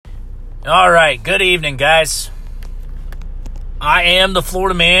All right, good evening, guys. I am the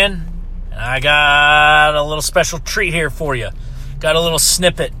Florida Man, and I got a little special treat here for you. Got a little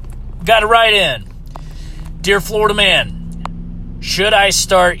snippet. Got it right in. Dear Florida Man, should I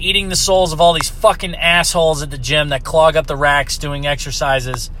start eating the souls of all these fucking assholes at the gym that clog up the racks doing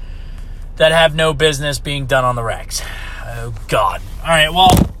exercises that have no business being done on the racks? Oh, God. All right, well,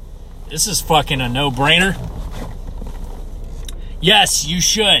 this is fucking a no-brainer. Yes, you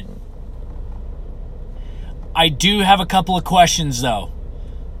should. I do have a couple of questions, though.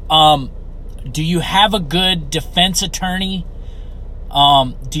 Do you have a good defense attorney?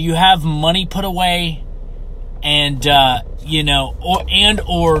 Do you have money put away? And, are you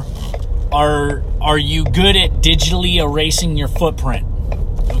good at digitally erasing your footprint?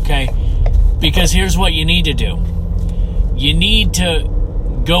 Okay? Because here's what you need to do. You need to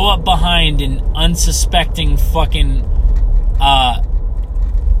go up behind an unsuspecting fucking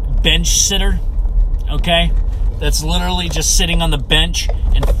bench sitter. Okay? That's literally just sitting on the bench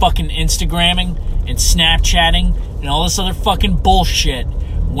and fucking Instagramming and Snapchatting and all this other fucking bullshit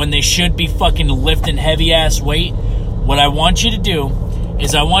when they should be fucking lifting heavy ass weight. What I want you to do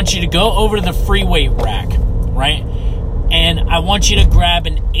is I want you to go over to the free weight rack, right? And I want you to grab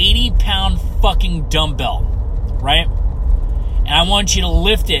an 80-pound fucking dumbbell, right? And I want you to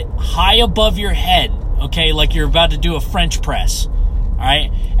lift it high above your head, okay? Like you're about to do a French press, all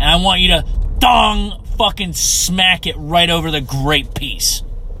right? And I want you to fucking smack it right over the grape piece.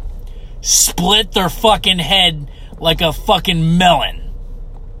 Split their fucking head like a fucking melon.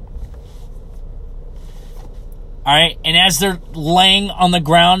 Alright? And as they're laying on the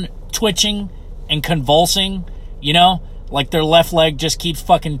ground, twitching and convulsing, like their left leg just keeps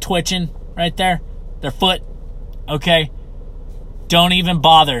fucking twitching right there, their foot, okay? Don't even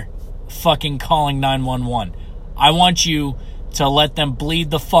bother fucking calling 911. I want you to let them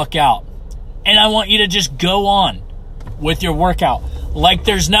bleed the fuck out. And I want you to just go on with your workout like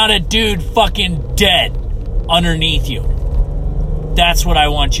there's not a dude fucking dead underneath you. That's what I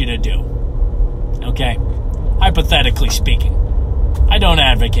want you to do. Okay? Hypothetically speaking. I don't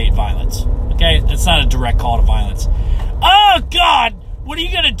advocate violence. Okay? That's not a direct call to violence. Oh, God! What are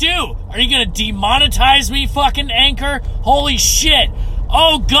you gonna do? Are you gonna demonetize me, fucking Anchor? Holy shit!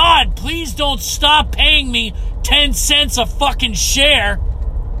 Oh, God! Please don't stop paying me 10 cents a fucking share.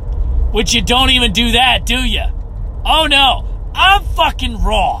 Which you don't even do that, do you? Oh, no. I'm fucking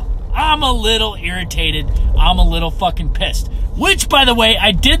raw. I'm a little irritated. I'm a little fucking pissed. Which, by the way,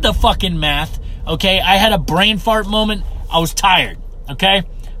 I did the fucking math, okay? I had a brain fart moment. I was tired, okay?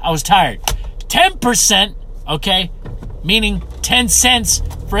 I was tired. 10%, okay? Meaning 10 cents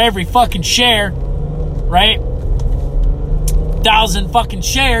for every fucking share, right? 1,000 fucking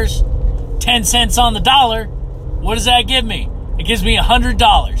shares. 10 cents on the dollar. What does that give me? It gives me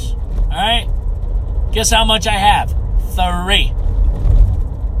 $100. Alright? Guess how much I have?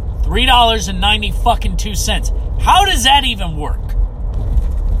 $3.92. How does that even work?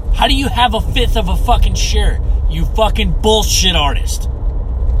 How do you have a fifth of a fucking share? You fucking bullshit artist.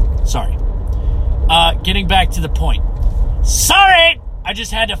 Sorry. Getting back to the point. Sorry! I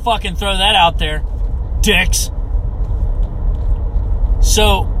just had to fucking throw that out there. Dicks.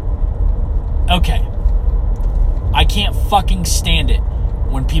 So, okay. I can't fucking stand it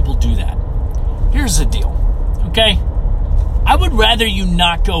when people do that. Here's the deal, okay? I would rather you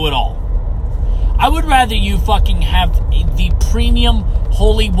not go at all. I would rather you fucking have the premium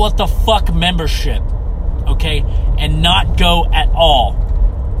holy what the fuck membership, okay? And not go at all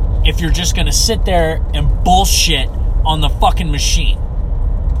if you're just gonna sit there and bullshit on the fucking machine.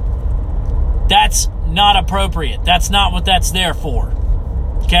 That's not appropriate. That's not what that's there for,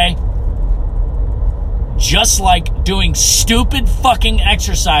 okay? Just like doing stupid fucking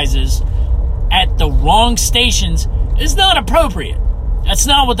exercises at the wrong stations is not appropriate. That's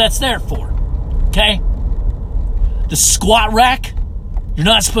not what that's there for. Okay? The squat rack, you're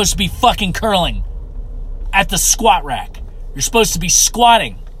not supposed to be fucking curling at the squat rack. You're supposed to be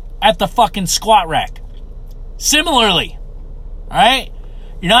squatting at the fucking squat rack. Similarly, alright?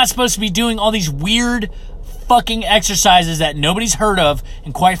 You're not supposed to be doing all these weird fucking exercises that nobody's heard of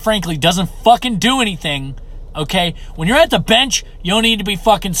and quite frankly doesn't fucking do anything, okay? When you're at the bench, you don't need to be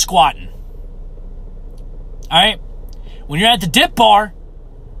fucking squatting. Alright? When you're at the dip bar,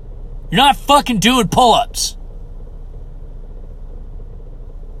 you're not fucking doing pull-ups.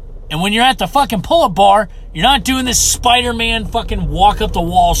 And when you're at the fucking pull-up bar, you're not doing this Spider-Man fucking walk up the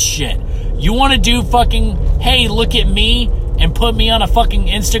wall shit. You want to do fucking, hey, look at me, and put me on a fucking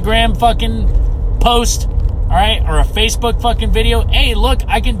Instagram fucking post, alright? Or a Facebook fucking video. Hey, look,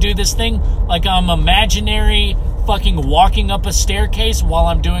 I can do this thing like I'm imaginary fucking walking up a staircase while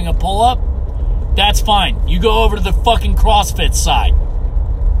I'm doing a pull-up, that's fine. You go over to the fucking CrossFit side.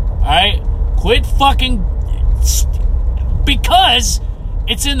 Alright? Quit fucking... Because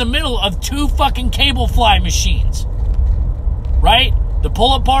it's in the middle of 2 fucking cable fly machines. Right? The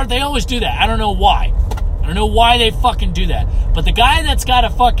pull-up bar, they always do that. I don't know why. I don't know why they fucking do that. But the guy that's got to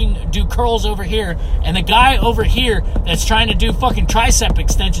fucking do curls over here and the guy over here that's trying to do fucking tricep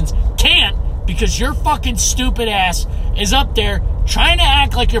extensions can't, because your fucking stupid ass is up there trying to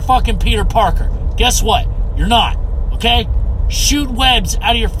act like you're fucking Peter Parker. Guess what? You're not. Okay? Shoot webs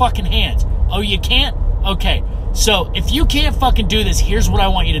out of your fucking hands. Oh, you can't? Okay. So, if you can't fucking do this, here's what I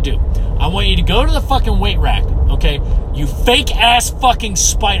want you to do. I want you to go to the fucking weight rack, okay? You fake-ass fucking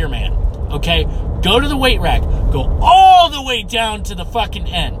Spider-Man, okay? Go to the weight rack. Go all the way down to the fucking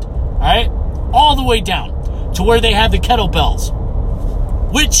end, all right? All the way down to where they have the kettlebells,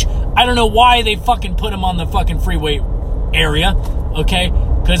 which I don't know why they fucking put them on the fucking free weight area, okay?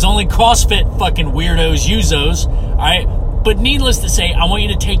 Because only CrossFit fucking weirdos use those, all right? But needless to say, I want you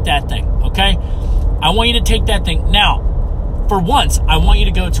to take that thing, okay? I want you to take that thing. Now, for once, I want you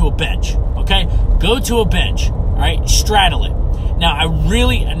to go to a bench, okay? Go to a bench, all right? Straddle it.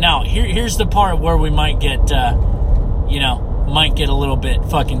 Now, here's the part where we might get, might get a little bit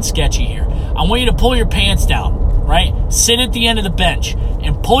fucking sketchy here. I want you to pull your pants down, right? Sit at the end of the bench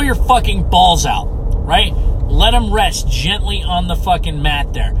and pull your fucking balls out, right? Let them rest gently on the fucking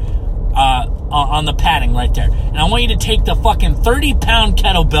mat there, on the padding right there. And I want you to take the fucking 30-pound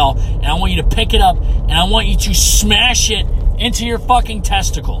kettlebell and I want you to pick it up and I want you to smash it into your fucking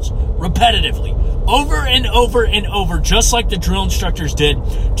testicles repetitively, over and over and over, just like the drill instructors did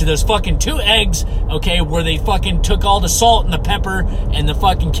to those fucking 2 eggs, okay, where they fucking took all the salt and the pepper and the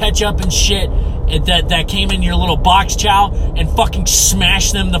fucking ketchup and shit that came in your little box chow and fucking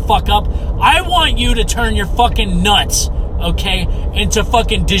smash them the fuck up. I want you to turn your fucking nuts, okay, into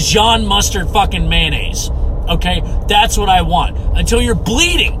fucking Dijon mustard fucking mayonnaise, okay? That's what I want, until you're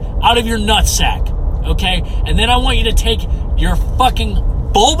bleeding out of your nutsack, okay? And then I want you to take your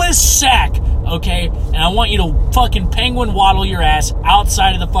fucking bulbous sack, okay, and I want you to fucking penguin waddle your ass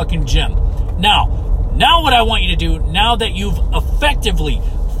outside of the fucking gym. Now what I want you to do, now that you've effectively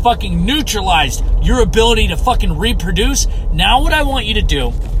fucking neutralized your ability to fucking reproduce, now what I want you to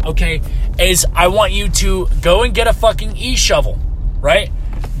do, okay, is I want you to go and get a fucking e-shovel, right?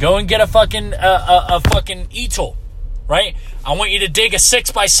 Go and get a fucking fucking e-tool, right? I want you to dig a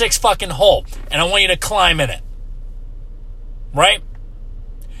 6x6 fucking hole, and I want you to climb in it, right?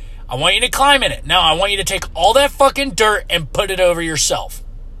 I want you to climb in it. Now, I want you to take all that fucking dirt and put it over yourself,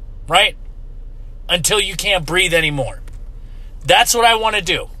 right? Until you can't breathe anymore. That's what I want to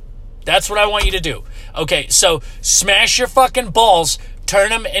do. That's what I want you to do. Okay, so smash your fucking balls, turn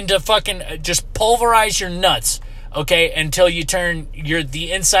them into fucking, just pulverize your nuts, okay, until you turn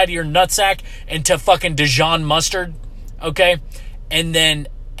the inside of your nutsack into fucking Dijon mustard, okay? And then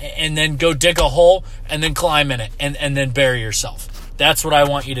go dig a hole and then climb in it and then bury yourself. That's what I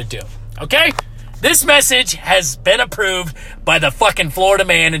want you to do, okay? This message has been approved by the fucking Florida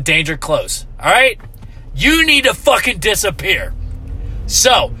man in Danger Close, all right? You need to fucking disappear.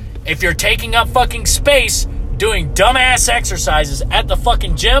 So, if you're taking up fucking space doing dumbass exercises at the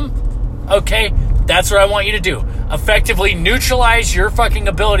fucking gym, okay, that's what I want you to do. Effectively neutralize your fucking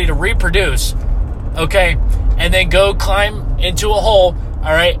ability to reproduce, okay? And then go climb into a hole,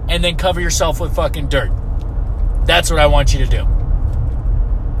 all right? And then cover yourself with fucking dirt. That's what I want you to do.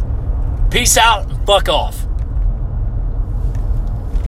 Peace out and fuck off.